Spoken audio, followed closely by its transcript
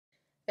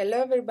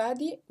Hello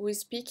everybody, who is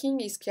speaking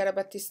is Chiara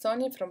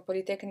Battistoni from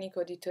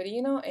Politecnico di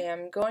Torino and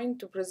I'm going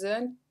to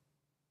present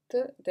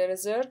the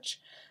research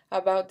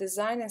about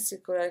design and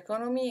circular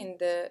economy in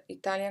the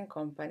Italian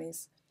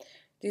companies.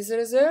 This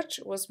research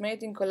was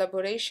made in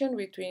collaboration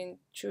between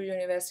two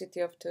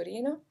Universities of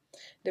Torino,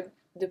 the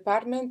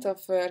Department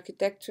of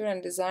Architecture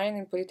and Design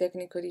in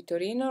Politecnico di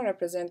Torino,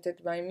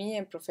 represented by me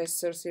and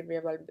Professor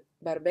Silvia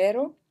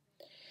Barbero,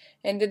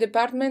 and the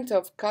Department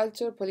of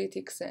Culture,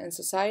 Politics and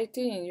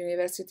Society in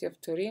University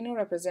of Torino,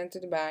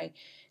 represented by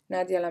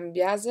Nadia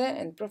Lambiase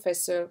and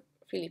Professor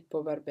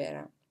Filippo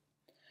Barbera.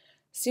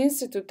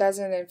 Since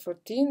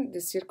 2014,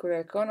 the circular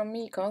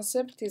economy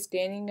concept is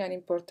gaining an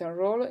important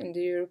role in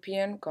the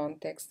European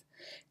context,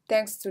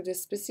 thanks to the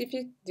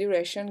specific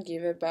direction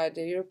given by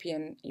the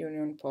European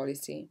Union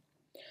policy.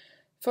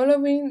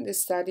 Following the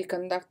study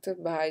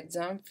conducted by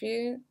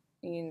Zanfir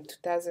in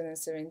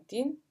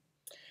 2017,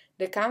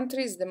 the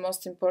country is the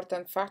most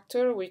important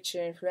factor which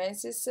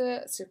influences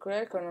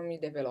circular economy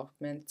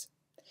development.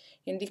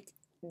 In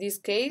this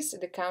case,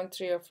 the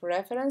country of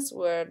reference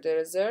where the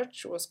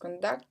research was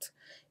conducted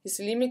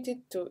is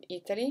limited to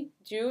Italy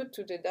due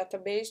to the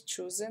database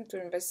chosen to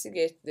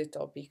investigate the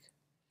topic.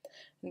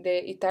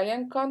 The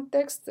Italian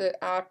context,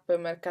 ARP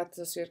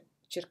Mercato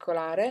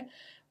Circolare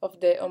of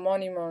the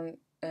homonymous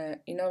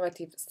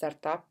innovative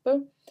startup,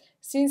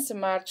 since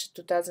March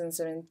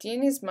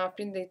 2017 is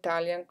mapping the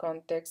Italian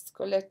context,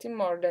 collecting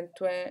more than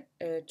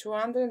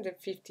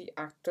 250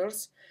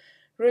 actors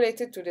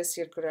related to the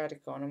circular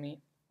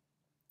economy.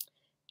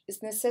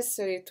 It's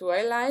necessary to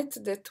highlight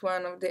that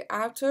one of the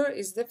authors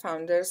is the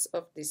founders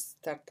of this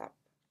startup.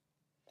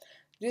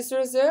 This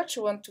research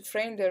wants to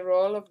frame the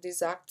role of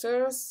these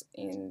actors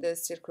in the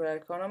circular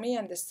economy,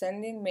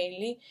 understanding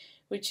mainly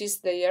which is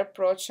their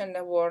approach and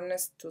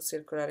awareness to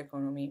circular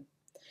economy.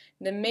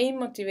 The main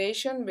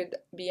motivation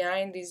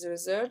behind this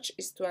research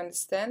is to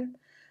understand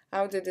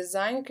how the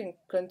design can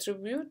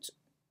contribute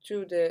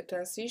to the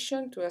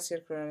transition to a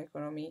circular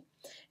economy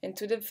and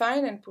to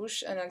define and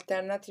push an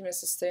alternative and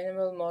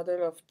sustainable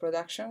model of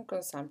production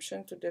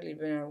consumption to the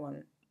linear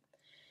one.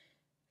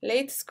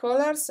 Late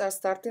scholars are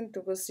starting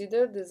to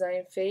consider the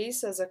design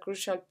phase as a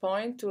crucial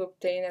point to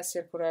obtain a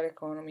circular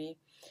economy,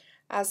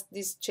 as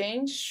this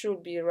change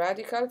should be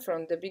radical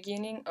from the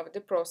beginning of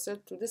the process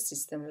to the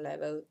system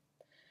level.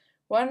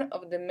 One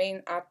of the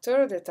main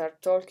actors that are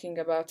talking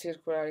about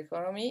circular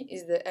economy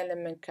is the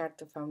Ellen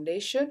Carter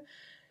Foundation,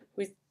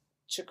 which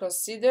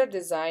considers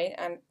design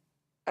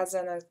as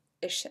an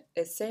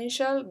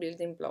essential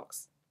building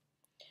blocks.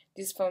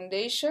 This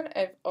foundation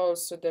has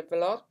also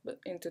developed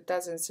in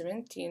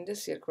 2017 the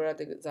Circular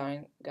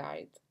Design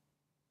Guide.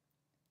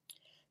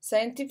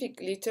 Scientific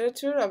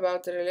literature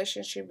about the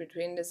relationship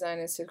between design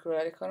and circular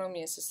economy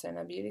and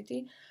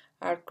sustainability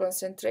are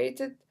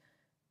concentrated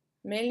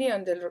mainly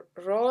on the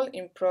role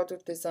in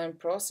product design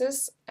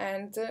process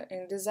and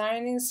in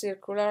designing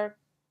circular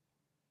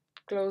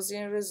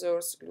closing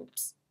resource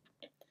loops.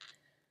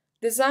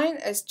 Design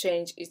has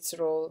changed its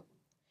role.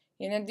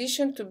 In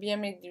addition to being a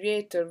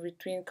mediator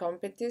between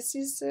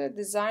competencies,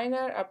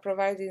 designers are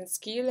providing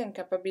skill and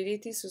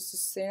capabilities to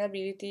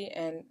sustainability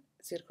and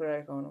circular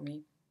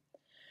economy.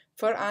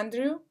 For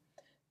Andrew,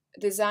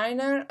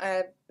 designers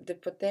have the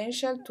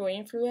potential to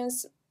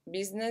influence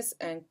business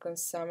and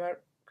consumer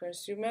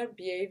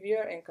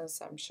behavior and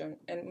consumption,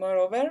 and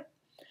moreover,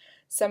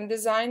 some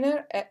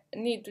designers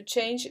need to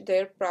change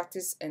their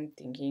practice and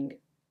thinking.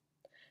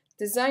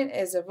 Design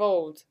has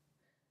evolved.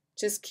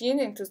 Cheskin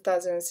in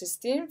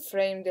 2016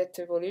 framed that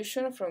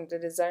evolution from the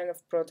design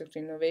of product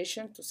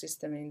innovation to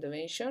system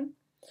innovation,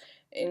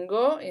 and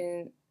Go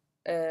in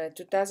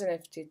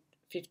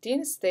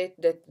 2015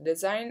 state that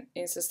design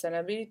in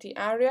sustainability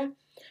area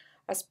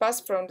has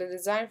passed from the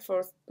design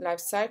for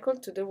life cycle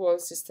to the whole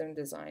system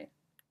design.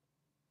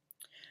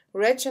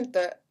 Recent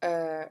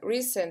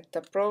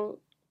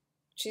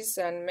approaches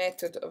and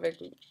methods of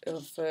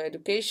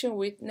education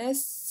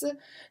witness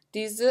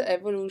this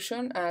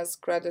evolution as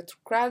cradle to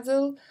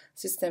cradle,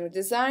 system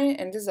design,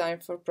 and design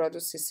for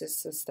product system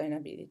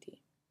sustainability.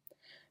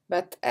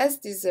 But has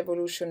this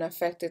evolution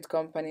affected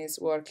companies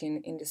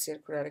working in the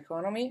circular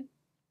economy?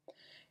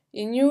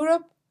 In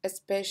Europe,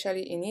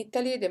 especially in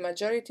Italy, the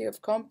majority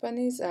of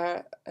companies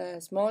are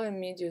small and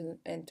medium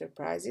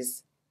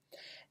enterprises.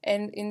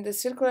 And in the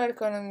circular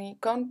economy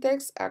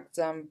context, as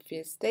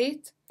Zanfir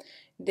state,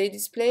 they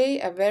display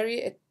a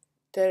very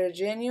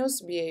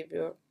heterogeneous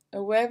behavior.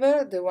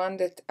 However, the ones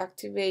that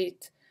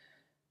activate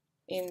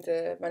in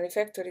the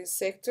manufacturing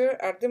sector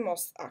are the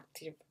most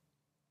active.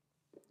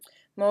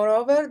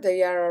 Moreover,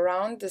 they are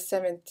around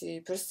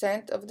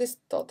 70% of the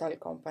total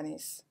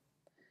companies.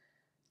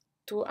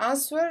 To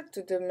answer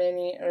to the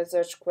many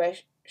research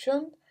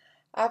questions,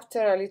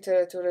 after a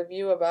literature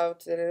review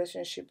about the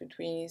relationship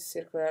between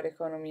circular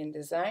economy and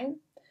design,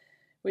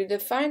 we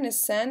defined and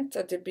sent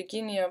at the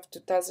beginning of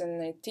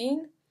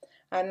 2019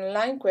 an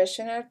online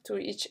questionnaire to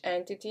each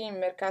entity in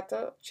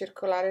Mercato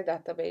Circolare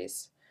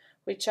database,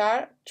 which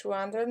are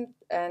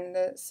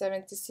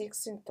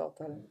 276 in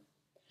total.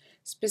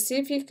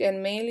 Specific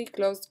and mainly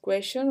closed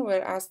questions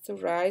were asked to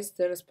raise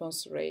the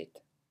response rate.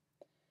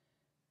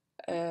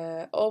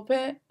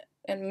 Open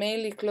and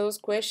mainly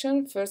closed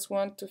questions first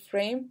want to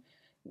frame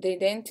the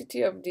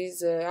identity of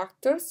these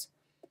actors,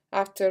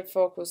 after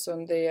focus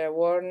on their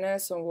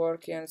awareness on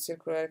working on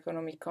circular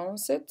economy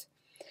concept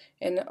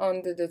and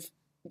on the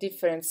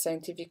different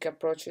scientific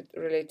approaches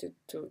related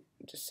to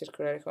the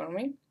circular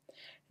economy.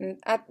 And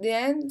at the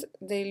end,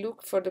 they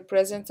look for the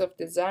presence of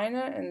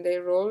designer and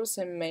their roles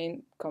and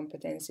main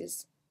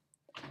competencies.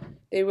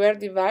 They were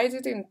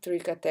divided in three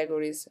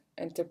categories: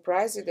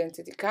 enterprise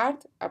identity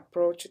card,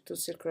 approach to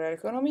circular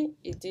economy,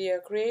 idea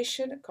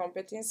creation,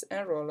 competence,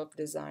 and role of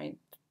design.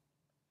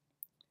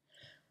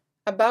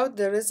 About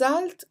the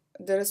result,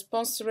 the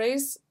response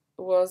rate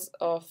was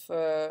of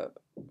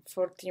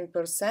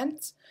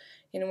 14%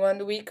 in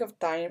 1 week of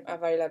time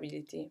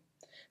availability.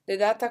 The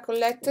data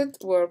collected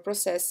were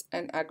processed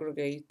and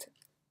aggregated.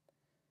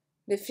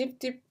 The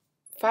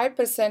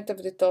 55%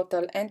 of the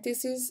total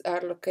entities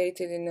are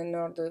located in the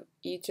north of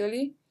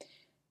Italy,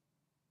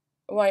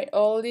 while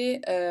only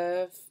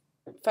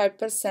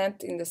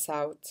 5% in the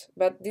south,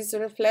 but this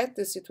reflects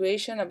the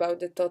situation about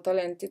the total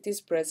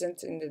entities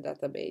present in the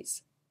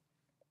database.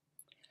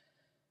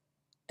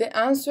 The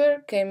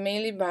answer came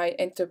mainly by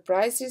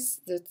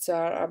enterprises that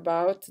are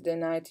about the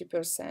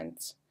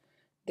 90%.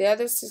 The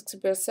other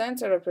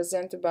 60% are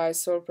represented by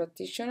sole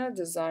practitioner,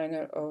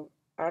 designer or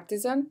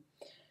artisan,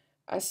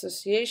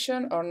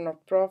 association or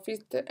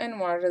not-profit, and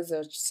one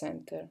research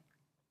center.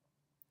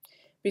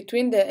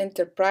 Between the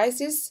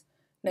enterprises,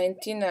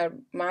 19 are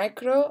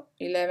micro,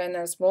 11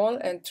 are small,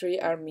 and 3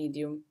 are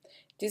medium.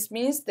 This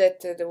means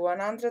that the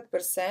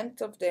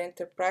 100% of the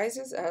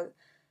enterprises are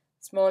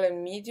small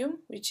and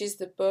medium, which is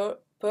the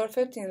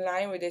perfect in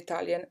line with the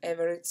Italian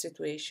average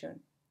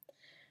situation.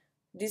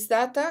 This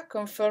data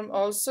confirm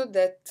also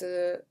that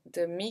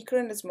the micro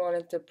and the small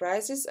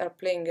enterprises are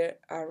playing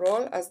a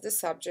role as the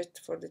subject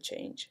for the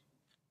change.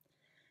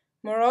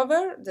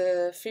 Moreover,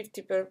 the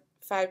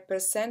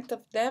 55%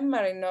 of them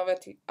are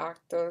innovative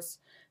actors,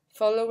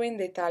 following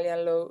the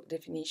Italian law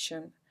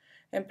definition,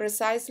 and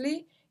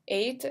precisely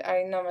 8 are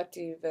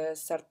innovative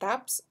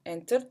startups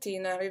and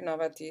 13 are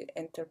innovative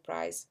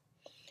enterprise,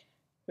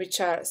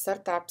 which are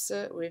startups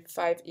with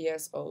 5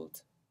 years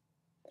old.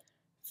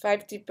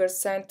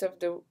 50% of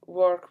the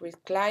work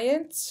with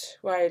clients,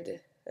 while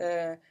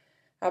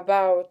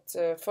about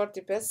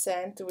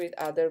 40% with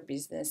other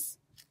business.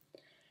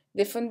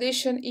 The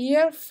foundation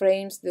year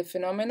frames the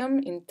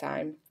phenomenon in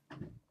time.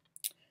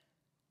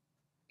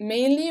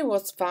 Mainly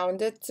was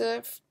founded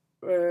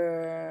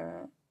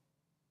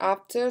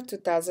after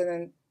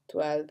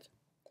 2012,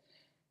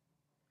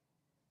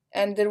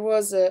 and there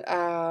was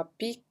a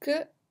peak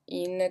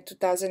in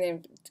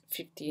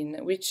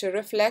 2015, which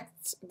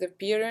reflects the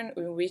period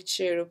in which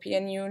the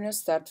European Union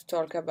started to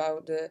talk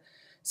about the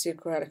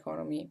circular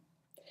economy.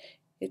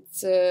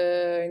 It's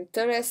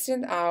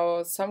interesting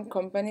how some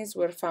companies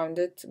were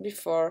founded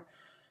before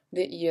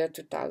the year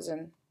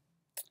 2000.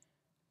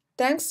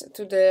 Thanks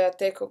to the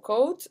ATECO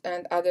code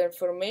and other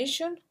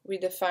information, we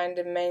define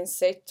the main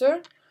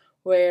sector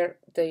where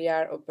they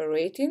are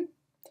operating.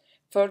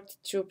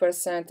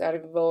 42% are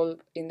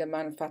involved in the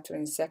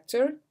manufacturing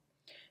sector,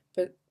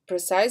 but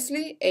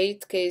precisely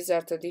 8 cases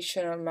are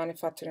traditional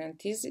manufacturing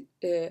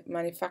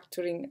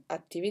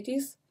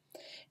activities,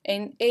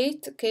 and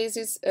 8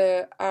 cases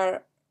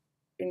are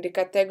in the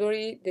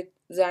category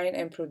design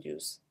and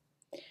produce.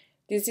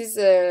 This is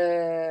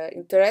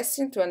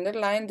interesting to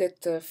underline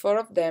that 4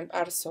 of them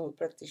are sole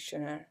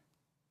practitioner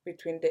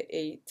between the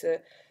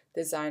 8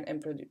 design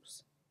and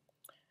produce.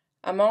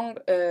 Among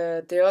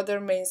the other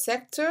main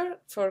sector,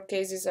 4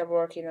 cases are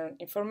working on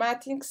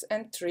informatics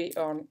and 3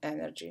 on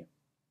energy.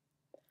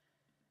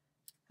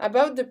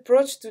 About the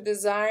approach to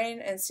design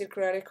and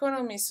circular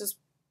economy,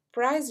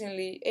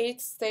 surprisingly,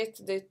 8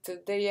 state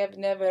that they have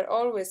never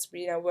always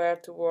been aware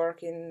to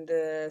work in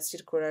the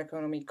circular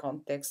economy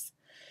context.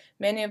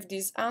 Many of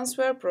these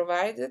answers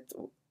provided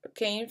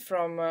came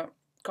from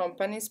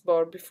companies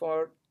born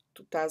before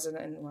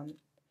 2001.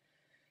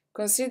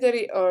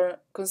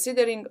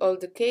 Considering all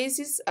the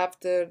cases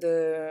after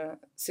the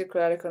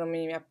circular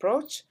economy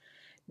approach,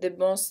 the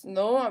most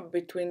known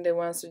between the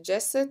ones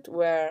suggested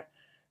were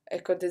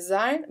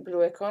eco-design,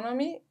 blue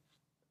economy,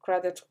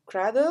 cradle to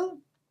cradle,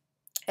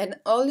 and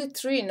only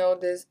 3 know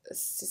the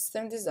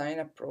system design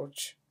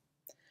approach.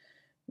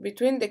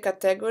 Between the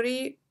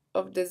category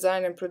of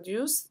design and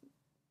produce,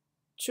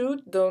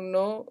 2 don't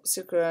know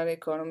circular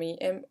economy,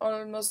 and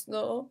almost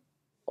all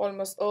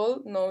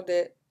know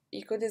the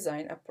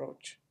eco-design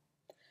approach.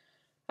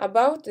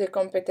 About the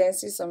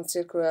competencies on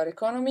circular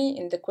economy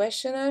in the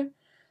questionnaire,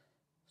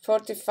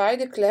 45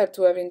 declared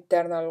to have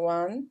internal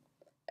one,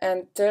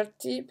 and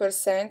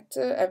 30%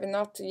 have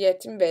not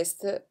yet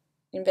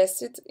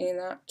invested in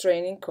a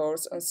training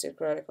course on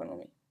circular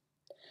economy.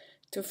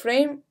 To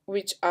frame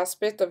which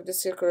aspect of the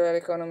circular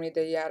economy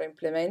they are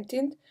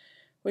implementing,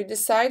 we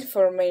decide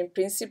for main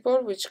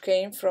principle which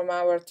came from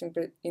our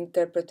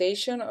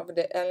interpretation of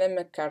the Ellen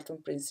MacArthur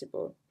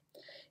principle.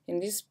 In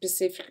this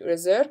specific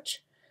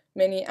research,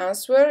 Many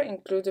answers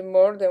included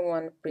more than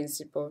one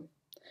principle.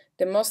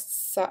 The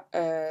most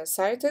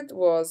cited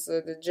was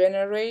the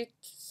generate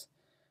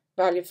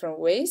value from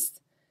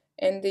waste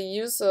and the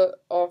use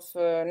of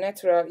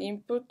natural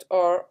input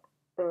or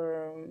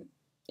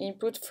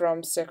input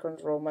from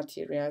second raw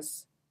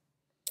materials.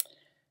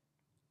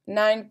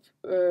 9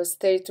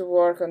 stay to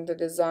work on the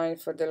design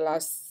for the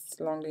last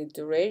long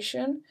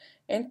duration,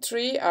 and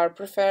 3 are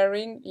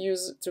preferring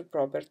use to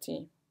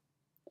property.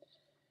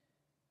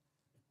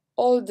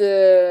 All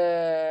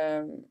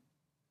the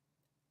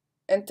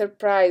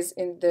enterprise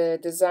in the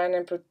design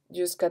and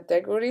produce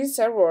categories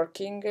are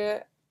working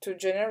to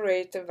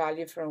generate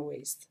value from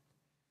waste.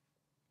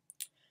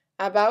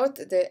 About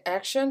the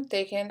action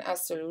taken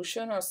as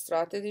solution or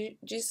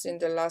strategies in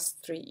the last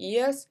 3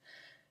 years,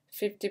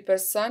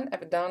 50%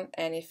 have done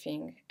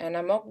anything, and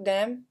among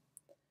them,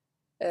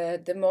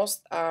 the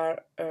most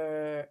are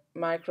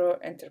micro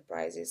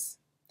enterprises.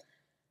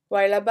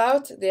 While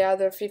about the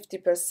other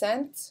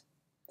 50%,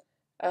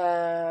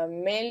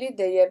 mainly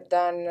they have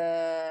done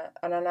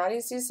an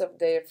analysis of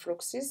their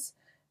fluxes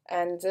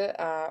and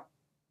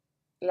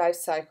life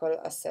cycle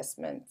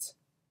assessment.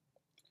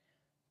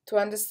 To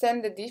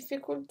understand the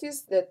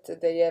difficulties that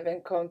they have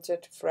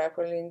encountered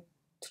frequently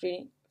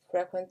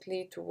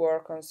to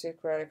work on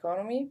circular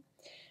economy,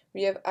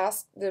 we have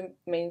asked the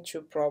main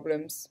 2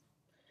 problems.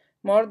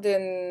 More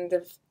than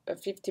the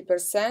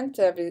 50%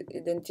 have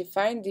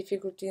identified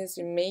difficulties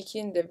in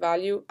making the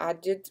value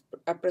added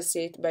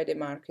appreciated by the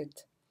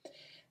market,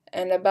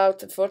 and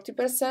about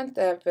 40%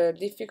 have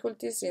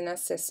difficulties in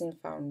assessing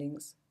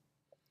findings.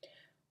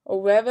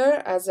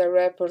 However, as a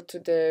report to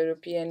the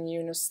European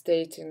Union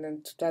stated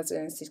in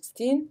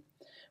 2016,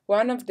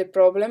 one of the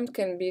problems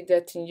can be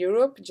that in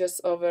Europe, just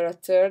over a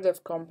third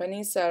of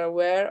companies are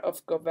aware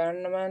of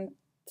government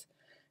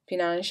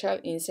financial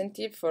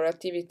incentive for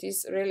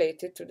activities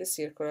related to the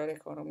circular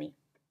economy.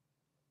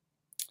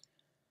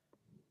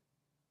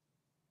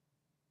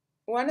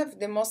 One of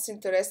the most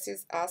interesting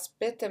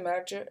aspects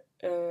emerged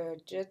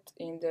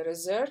in the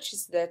research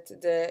is that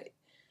the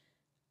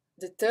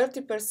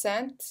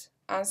 30%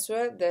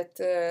 answer that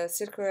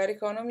circular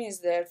economy is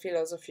their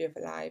philosophy of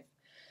life.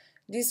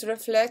 This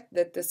reflects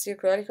that the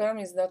circular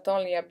economy is not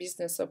only a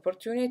business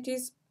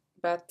opportunities,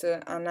 but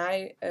a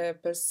high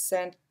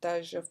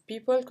percentage of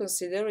people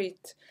consider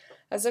it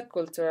as a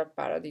cultural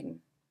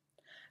paradigm.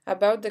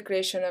 About the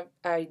creation of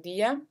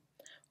idea,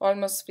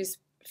 almost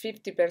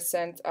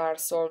 50% are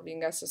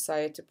solving a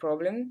society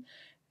problem,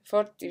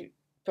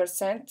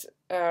 40%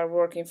 are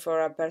working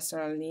for a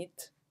personal need,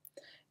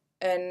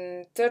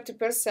 and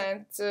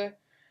 30%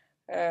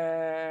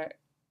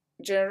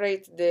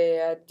 generate the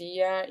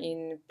idea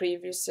in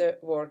previous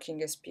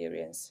working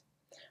experience.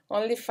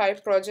 Only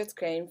 5 projects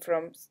came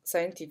from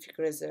scientific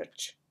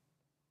research.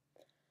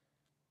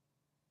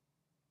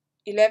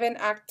 11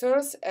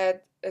 actors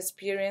had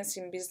experience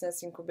in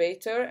business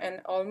incubator,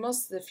 and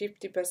almost the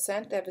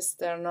 50% have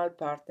external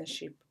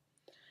partnership.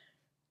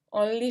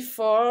 Only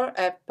 4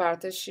 have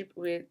partnership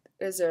with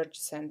research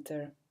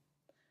center.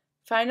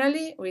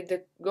 Finally, with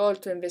the goal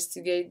to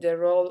investigate the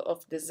role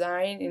of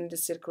design in the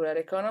circular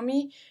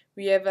economy,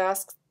 we have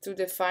asked to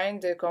define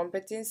the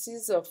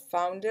competencies of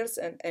founders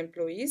and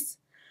employees.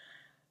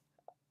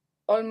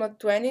 Almost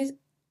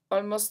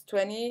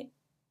 20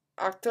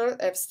 actors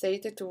have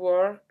stated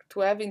to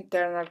have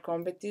internal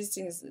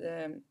competencies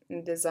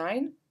in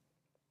design.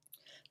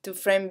 To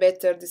frame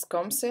better this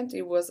concept,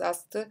 it was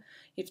asked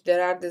if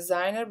there are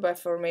designers by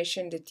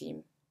formation in the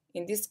team.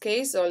 In this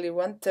case, only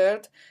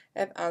 1/3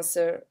 have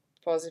answered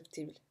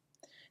positively.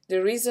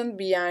 The reason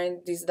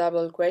behind this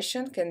double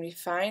question can be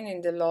found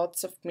in the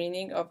lots of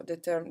meaning of the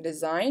term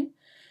design.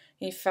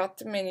 In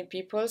fact, many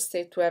people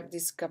state to have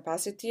this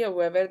capacity,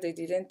 however, they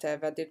didn't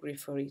have a degree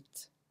for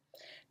it.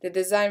 The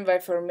design by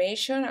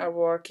formation are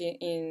working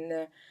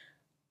in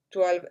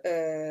 12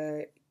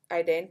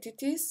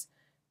 identities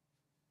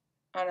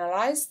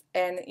analyzed,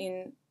 and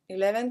in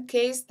 11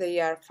 cases they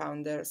are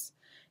founders.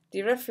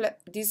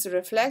 These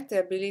reflect the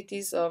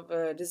abilities of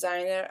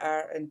designer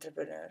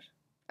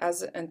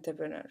as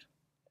entrepreneur.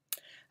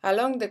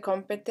 Along the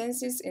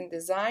competencies in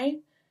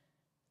design,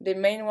 the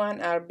main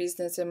ones are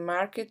business and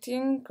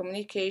marketing,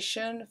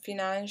 communication,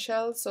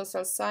 financial,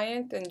 social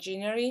science,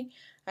 engineering,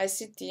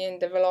 ICT and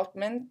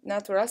development,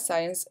 natural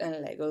science,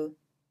 and legal.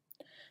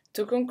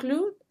 To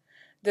conclude,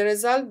 the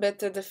result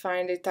better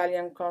define the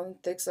Italian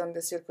context on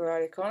the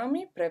circular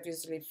economy,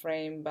 previously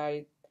framed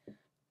by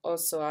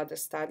also other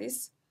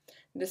studies.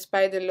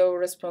 Despite the low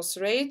response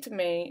rate,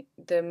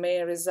 the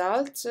main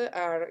results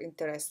are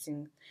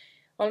interesting.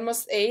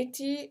 Almost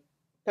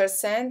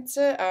 80%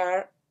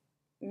 are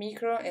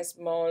micro and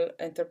small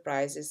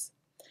enterprises.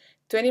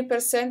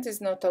 20% is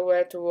not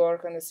aware to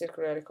work on the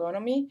circular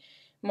economy.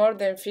 More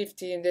than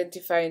 50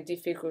 identifying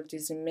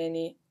difficulties in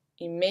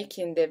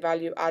making the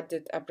value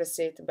added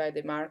appreciated by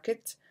the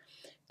market.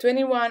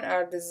 21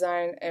 are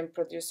design and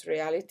produce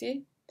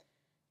reality.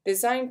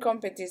 Design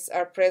competencies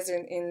are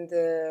present in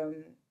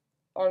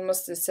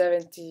almost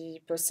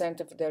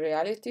 70% of the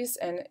realities,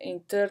 and in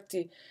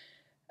 30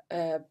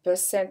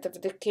 percent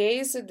of the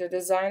case, the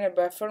designer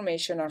by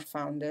formation are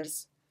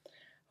founders.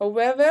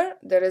 However,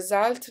 the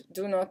results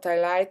do not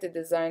highlight the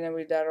designer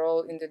with a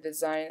role in the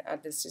design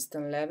at the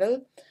system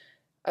level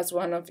as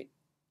one of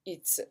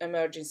its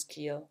emerging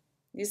skills.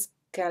 This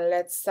can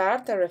let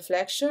start a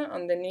reflection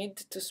on the need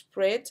to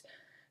spread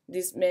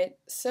this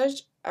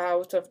message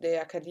out of the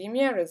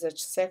academia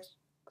research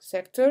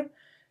sector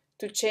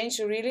to change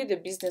really the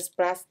business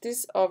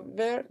practice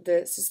over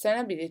the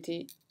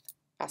sustainability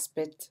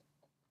aspect.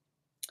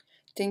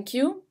 Thank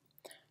you.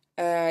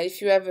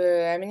 If you have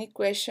any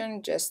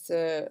question, just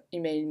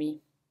email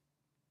me.